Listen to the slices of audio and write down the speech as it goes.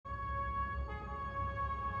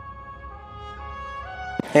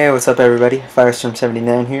Hey, what's up everybody?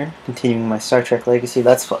 Firestorm79 here, continuing my Star Trek Legacy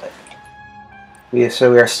Let's Play. We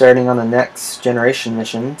are starting on the next generation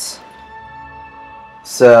missions.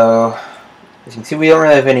 So, as you can see, we don't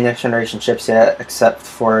really have any next generation ships yet, except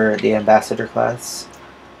for the Ambassador class.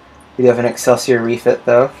 We do have an Excelsior refit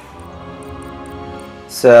though.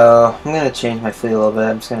 So, I'm going to change my fleet a little bit.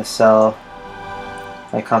 I'm just going to sell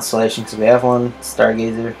my Constellation because we have one,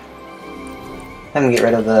 Stargazer. I'm going to get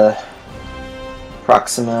rid of the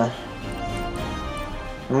Proxima.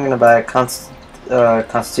 I'm going to buy a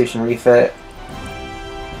Constitution refit,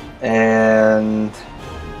 and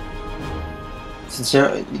since you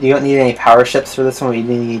don't need any power ships for this one, we do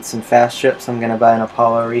need some fast ships. I'm going to buy an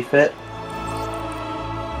Apollo refit.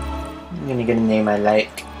 I'm going to get a name I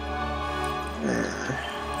like.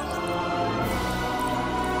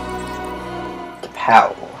 The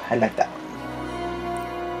Pow. I like that one.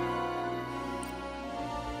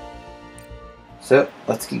 So,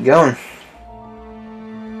 let's keep going.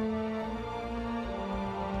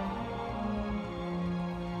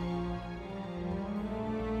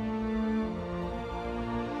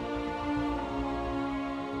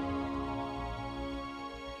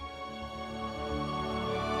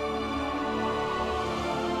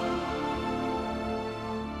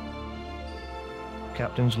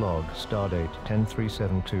 Captain's log, stardate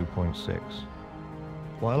 10372.6.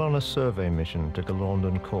 While on a survey mission to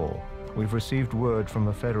Galorndon Core, we've received word from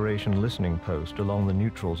a Federation listening post along the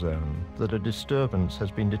neutral zone that a disturbance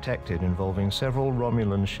has been detected involving several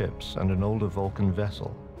Romulan ships and an older Vulcan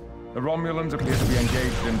vessel. The Romulans appear to be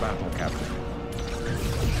engaged in battle, Captain.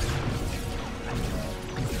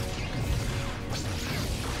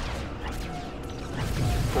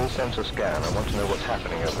 Full sensor scan. I want to know what's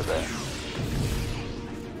happening over there.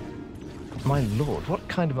 My lord, what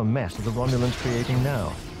kind of a mess are the Romulans creating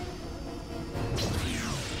now?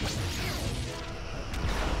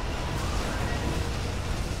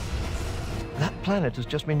 That planet has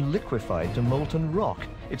just been liquefied to molten rock.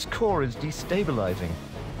 Its core is destabilizing.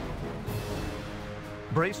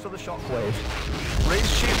 Brace for the shockwave.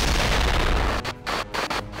 Raise shield.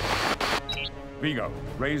 Vigo,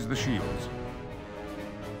 raise the shields.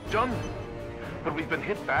 Done. But we've been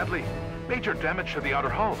hit badly. Major damage to the outer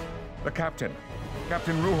hull. The captain.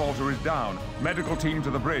 Captain Ruhalter is down. Medical team to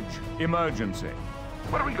the bridge. Emergency.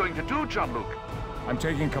 What are we going to do, Jean-Luc? I'm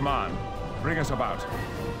taking command. Bring us about.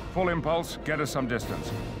 Full impulse, get us some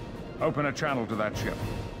distance. Open a channel to that ship.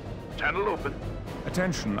 Channel open.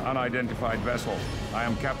 Attention, unidentified vessel. I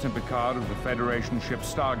am Captain Picard of the Federation ship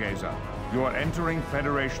Stargazer. You are entering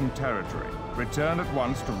Federation territory. Return at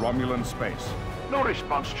once to Romulan space. No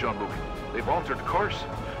response, Jean-Luc. They've altered course.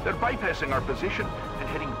 They're bypassing our position and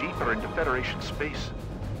heading deeper into Federation space.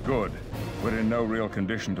 Good. We're in no real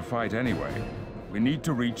condition to fight anyway. We need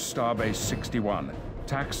to reach Starbase 61.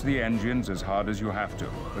 Tax the engines as hard as you have to,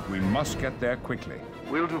 but we must get there quickly.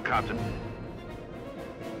 Will do, Captain.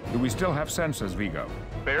 Do we still have sensors, Vigo?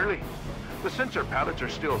 Barely. The sensor pallets are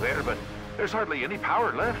still there, but there's hardly any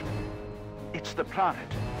power left. It's the planet.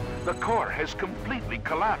 The core has completely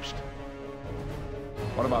collapsed.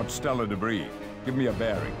 What about stellar debris? Give me a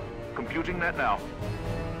bearing. Computing that now.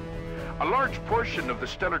 A large portion of the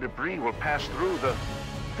stellar debris will pass through the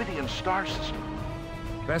Vidian star system.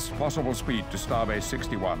 Best possible speed to Starbase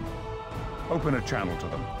 61. Open a channel to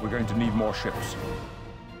them. We're going to need more ships.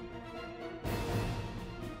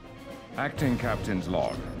 Acting Captain's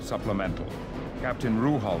log. Supplemental. Captain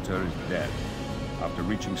Ruhalter is dead. After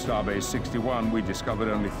reaching Starbase 61, we discovered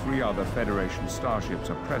only 3 other Federation starships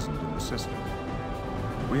are present in the system.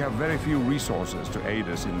 We have very few resources to aid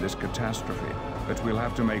us in this catastrophe, but we'll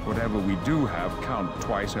have to make whatever we do have count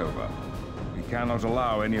twice over. We cannot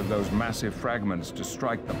allow any of those massive fragments to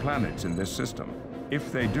strike the planets in this system.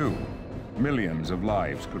 If they do, millions of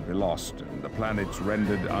lives could be lost, and the planets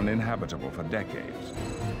rendered uninhabitable for decades.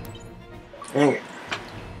 Okay.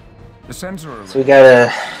 The sensor... So we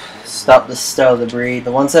gotta stop the stellar debris.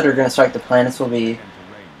 The ones that are gonna strike the planets will be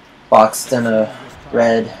boxed in a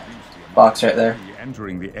red box right there.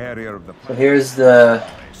 Entering the area of the So here's the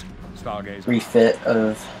Stargazer refit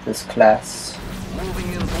of this class.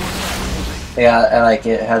 Yeah, I like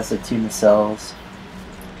it. It has the 2 nacelles.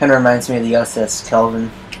 Kind of reminds me of the USS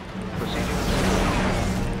Kelvin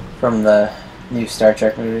from the new Star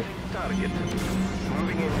Trek movie.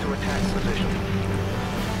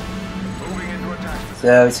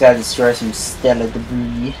 So we just gotta destroy some stellar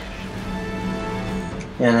debris.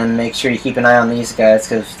 And then make sure you keep an eye on these guys,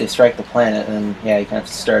 because if they strike the planet, then yeah, you kind of have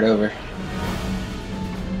to start over.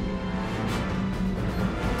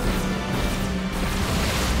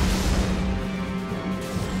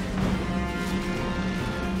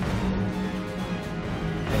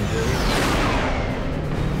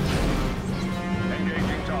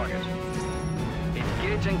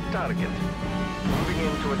 target. Moving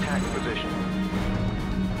into attack position.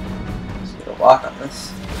 Let's get a lock on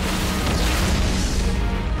this.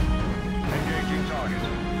 Engaging target.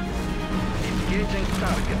 Engaging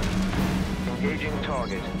target. Engaging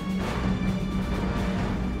target.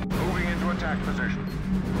 Moving into attack position.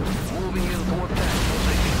 Moving into attack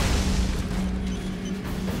position.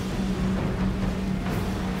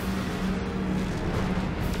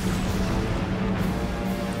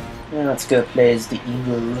 Yeah, let's go play as the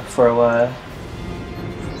Eagle for a while.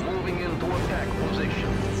 Moving into attack position.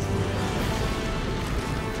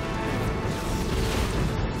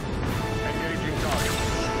 Engaging target.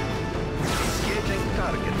 Engaging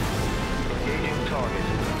target. Engaging target.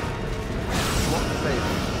 Lock phase.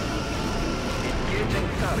 Engaging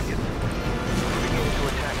target. Moving into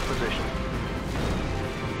attack position.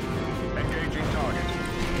 Engaging target.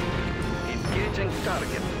 Engaging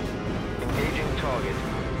target. Engaging target.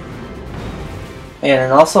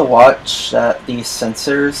 And also watch that these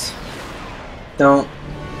sensors don't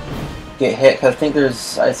get hit, because I think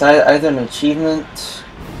there's either an achievement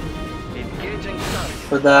Engaging target.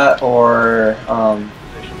 for that or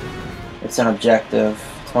it's an objective.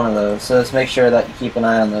 It's one of those. So just make sure that you keep an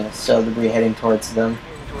eye on the cell debris heading towards them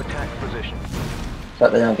Into attack position. so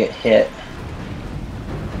that they don't get hit.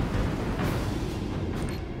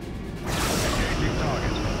 Engaging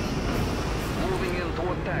target. Moving into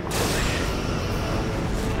attack position.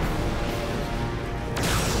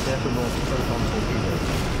 Prepare to launch proton torpedoes.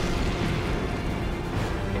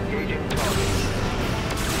 Engaging target.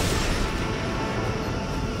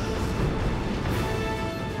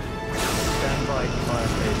 Stand by to fire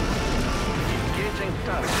phase. Engaging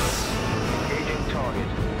target. Engaging target.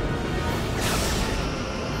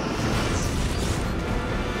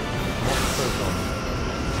 Launch proton.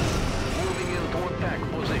 Moving into attack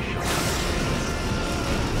position.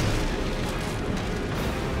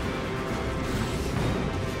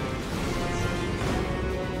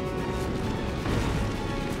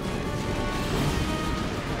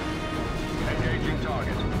 Engaging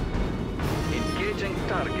target. Engaging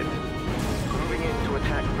target. Moving into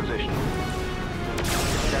attack position.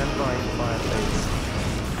 Stand by to fire phase.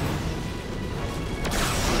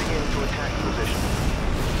 Moving into attack position.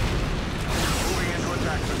 Moving into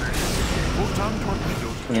attack position. Photon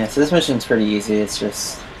torpedoes. Yeah, so this mission's pretty easy. It's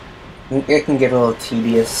just it can get a little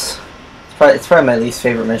tedious. It's probably my least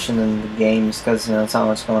favorite mission in the game, just because it's not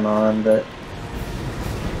much going on. But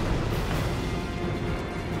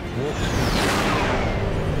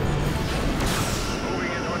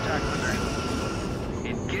Moving into attack position.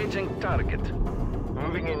 Engaging target.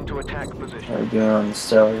 Moving into attack position. what we're doing on the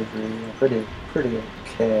stellar debris, pretty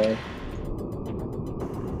okay.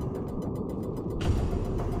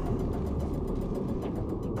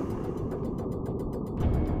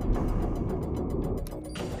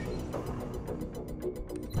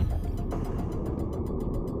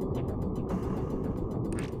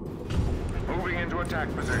 Moving into attack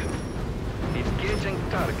position. Engaging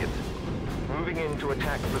target. Moving into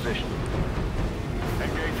attack position.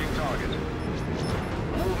 Engaging target.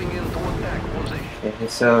 Moving into attack position. Okay,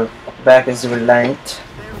 so back is the Reliant.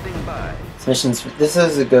 Standing by. This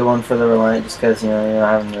is a good one for the Reliant, just because you're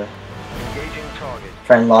not having to Engaging target.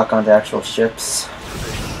 try and lock onto actual ships.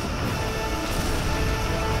 Position.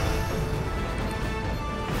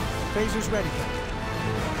 Phasers ready.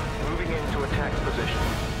 Moving into attack position.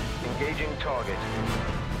 Engaging target.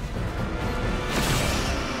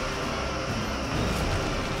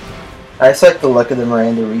 I just like the look of the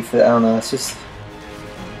Miranda refit. I don't know, it's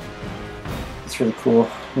really cool.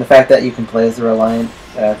 And the fact that you can play as the Reliant,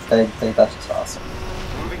 I think that's just awesome.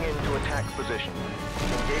 Moving into attack position.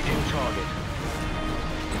 Engaging target.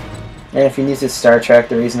 And if you use this Star Trek,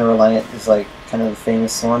 the reason the Reliant is like kind of the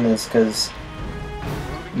famous one is because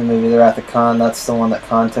in the movie They're at the Khan, that's the one that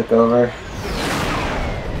Khan took over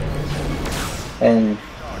and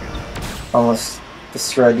almost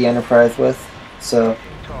destroyed the Enterprise with. So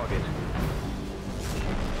Target.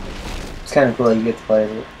 it's kind of cool that you get to play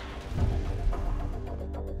as it.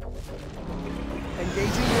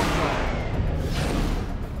 Engaging warfare.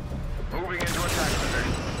 Moving into attack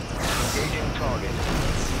position. Engaging target.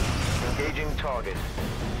 Engaging target.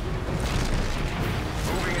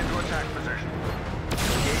 Moving into attack position.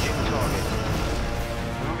 Engaging target.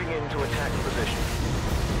 Moving into attack position.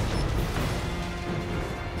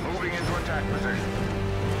 Moving into attack position.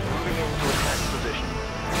 Moving into attack position.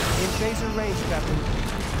 In phaser range, Captain.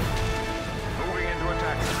 Moving into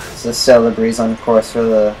attack position. So the cell debris on course for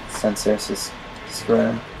the sensors is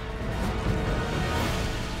spread.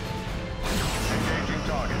 Engaging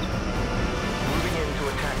target. Moving into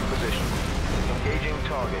attack position. Engaging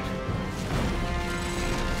target.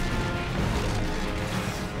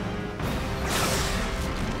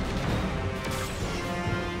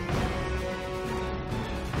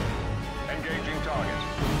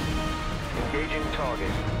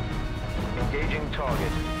 target. Engaging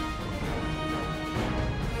target.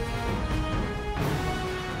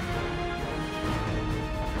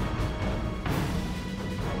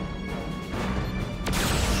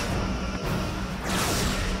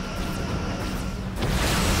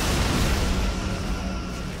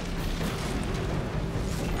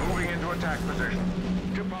 Moving into attack position.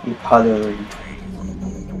 You pottery.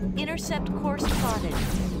 Intercept course plotted.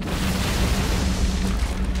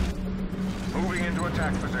 Moving into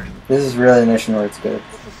attack position. This is really a mission where it's good.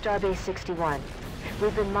 This is Starbase 61.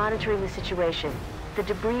 We've been monitoring the situation. The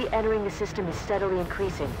debris entering the system is steadily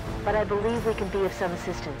increasing, but I believe we can be of some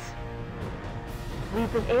assistance.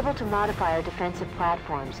 We've been able to modify our defensive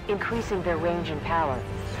platforms, increasing their range and power.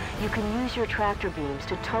 You can use your tractor beams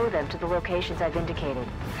to tow them to the locations I've indicated.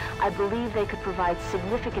 I believe they could provide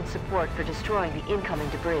significant support for destroying the incoming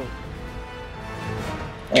debris.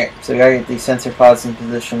 Alright, so we gotta get these sensor pods in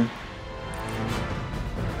position.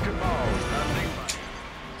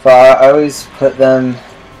 So I always put them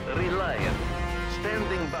Reliant.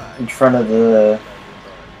 Standing by. in front of the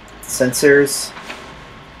sensors,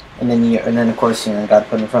 and then of course I gotta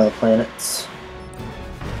put them in front of the planets.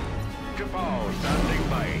 Standing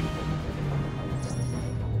by.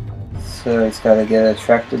 So he's gotta get a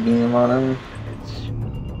tractor beam on him.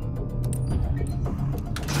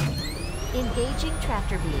 Engaging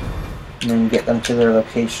tractor beam. And then get them to their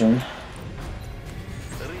location.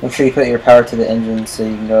 Make sure you put your power to the engine so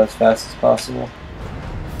you can go as fast as possible.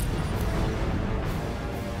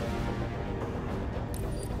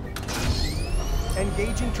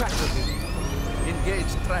 Engaging tractor beam.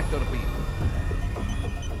 Engage tractor beam.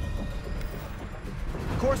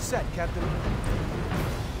 Course set, Captain.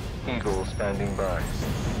 Eagle standing by.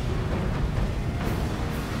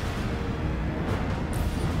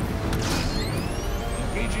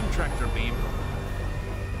 Engaging tractor beam.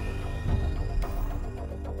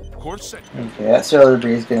 Course set. Okay, that solar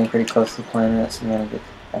debris is getting pretty close to the planet, so I'm gonna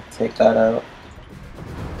have to take that out.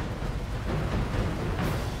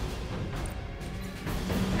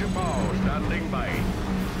 Standing by.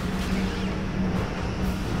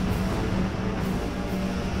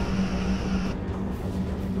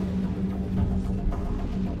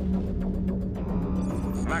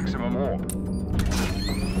 Maximum warp.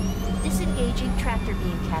 Disengaging tractor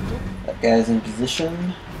beam, Captain. That guy's in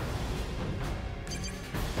position.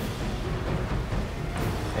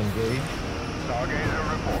 Engage. Stargazer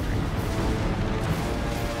reporting.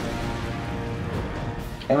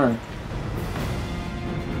 Come on.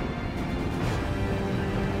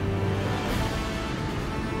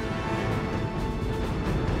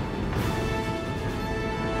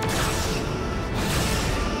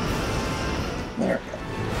 There we go.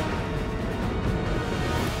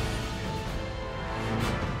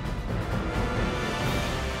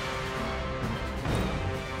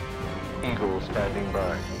 Eagle standing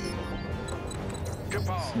by.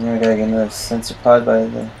 So now we gotta get another sensor pod by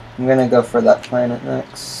the... I'm gonna go for that planet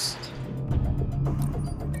next.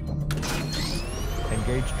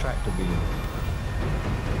 Engage tractor beam.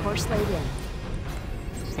 Course laid in.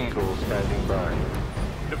 Eagle standing by.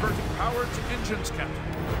 Diverting power to engines, Captain.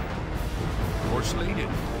 Course laid in.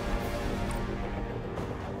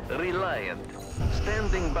 Reliant.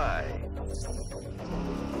 Standing by.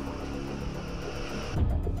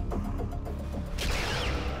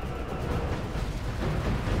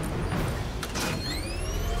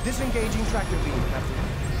 Disengaging tractor beam, Captain.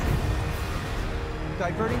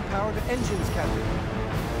 Diverting power to engines, Captain.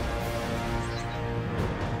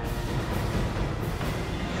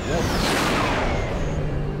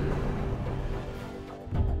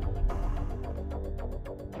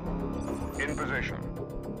 In position.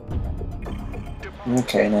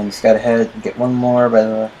 Okay, now just gotta head and get one more by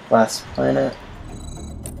the last planet.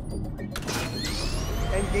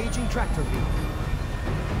 Engaging tractor beam.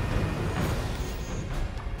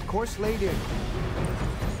 Course laid in.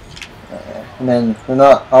 And then, well,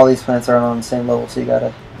 not all these planets are on the same level, so you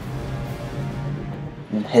gotta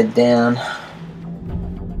head down.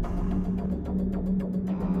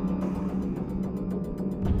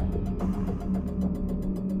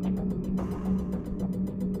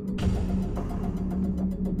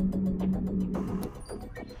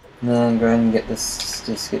 And then go ahead and get this,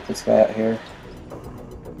 just get this guy out here.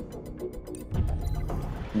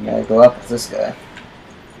 You gotta go up with this guy.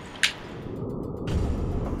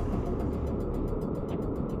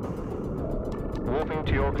 Warping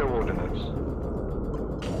to your coordinates.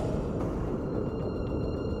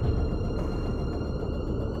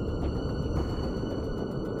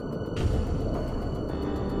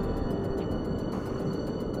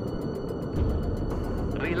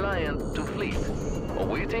 Reliant to fleet.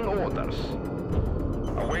 Awaiting orders.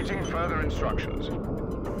 Awaiting further instructions.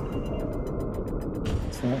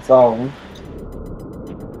 So that's all of them.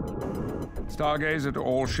 Stargazer to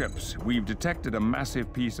all ships. We've detected a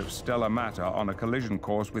massive piece of stellar matter on a collision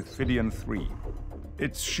course with Phidian 3.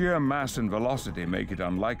 Its sheer mass and velocity make it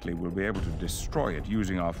unlikely we'll be able to destroy it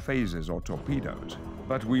using our phasers or torpedoes.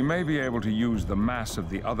 But we may be able to use the mass of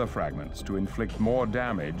the other fragments to inflict more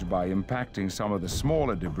damage by impacting some of the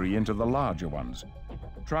smaller debris into the larger ones.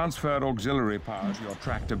 Transfer auxiliary power to your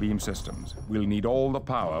tractor beam systems. We'll need all the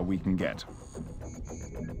power we can get.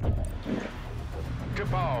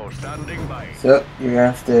 T'Pau standing by. So you're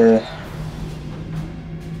gonna have to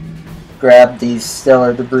grab these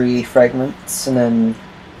stellar debris fragments and then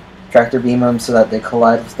tractor beam them so that they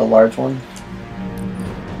collide with the large one.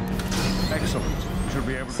 Excellent. Should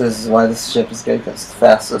be able to So this is why this ship is good, because it's the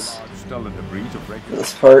fastest. stellar debris to break For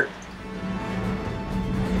this part.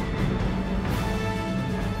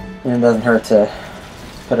 And it doesn't hurt to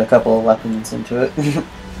put a couple of weapons into it.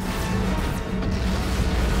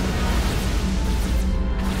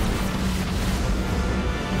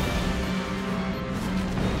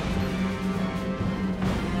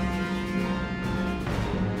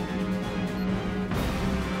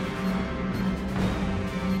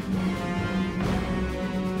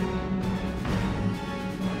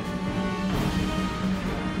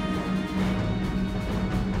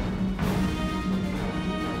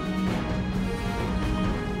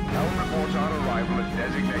 reports our arrival at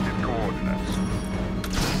designated coordinates.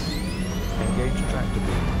 Engage tractor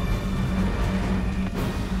beam.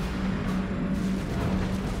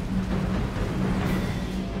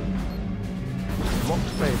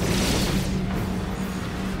 Locked phase.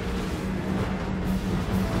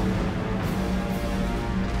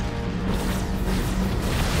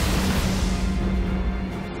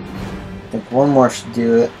 I think one more should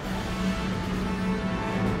do it.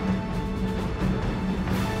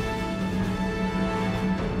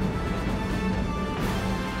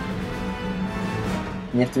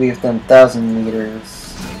 You have to be within 1,000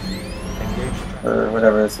 meters, or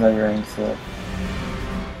whatever it's measuring to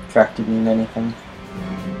tractor beam anything.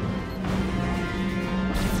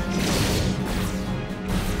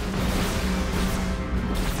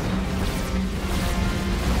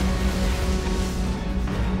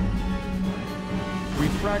 We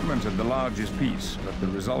fragmented the largest piece, but the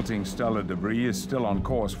resulting stellar debris is still on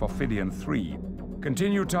course for Phidian 3.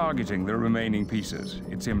 Continue targeting the remaining pieces.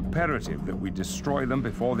 It's imperative that we destroy them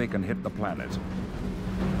before they can hit the planet.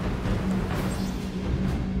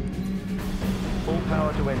 Full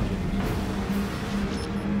power to engines.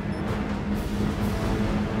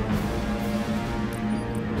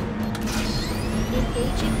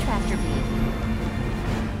 Engaging tractor beam.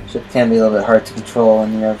 Ship can be a little bit hard to control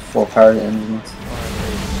when you have full powered engines.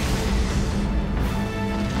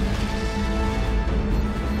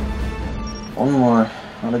 One more.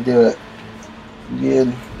 How to do it.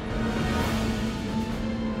 Good.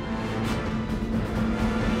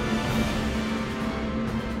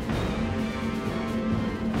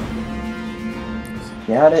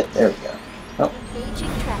 Got it. There we go. Oh.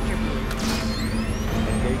 Engaging tractor beam.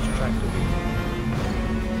 Engage tractor beam.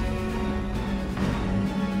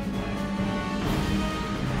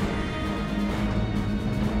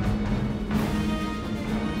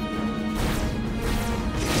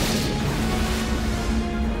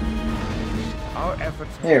 Our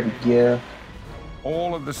efforts... There we go.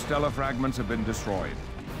 All of the stellar fragments have been destroyed.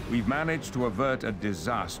 We've managed to avert a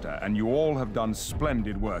disaster, and you all have done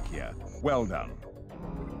splendid work here. Well done.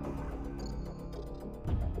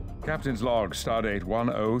 Captain's log, Stardate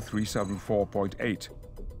 10374.8.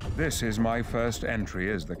 This is my first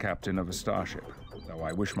entry as the captain of a starship, though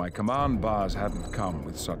I wish my command bars hadn't come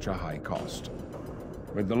with such a high cost.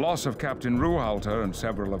 With the loss of Captain Ruhalter and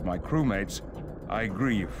several of my crewmates, I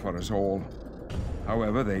grieve for us all.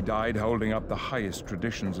 However, they died holding up the highest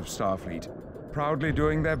traditions of Starfleet, proudly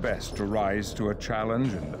doing their best to rise to a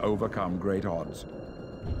challenge and overcome great odds.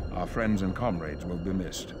 Our friends and comrades will be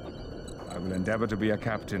missed. I will endeavor to be a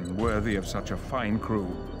captain worthy of such a fine crew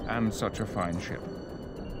and such a fine ship.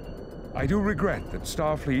 I do regret that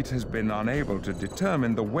Starfleet has been unable to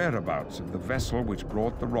determine the whereabouts of the vessel which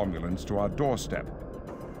brought the Romulans to our doorstep.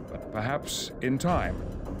 But perhaps, in time,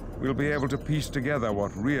 we'll be able to piece together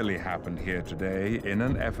what really happened here today in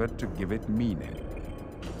an effort to give it meaning.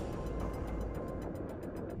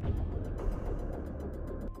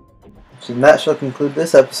 So that shall conclude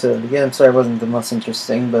this episode. Again, I'm sorry it wasn't the most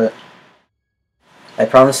interesting, but I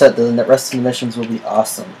promise that the rest of the missions will be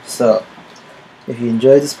awesome. So, if you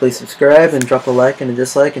enjoyed this, please subscribe and drop a like and a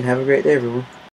dislike, and have a great day, everyone.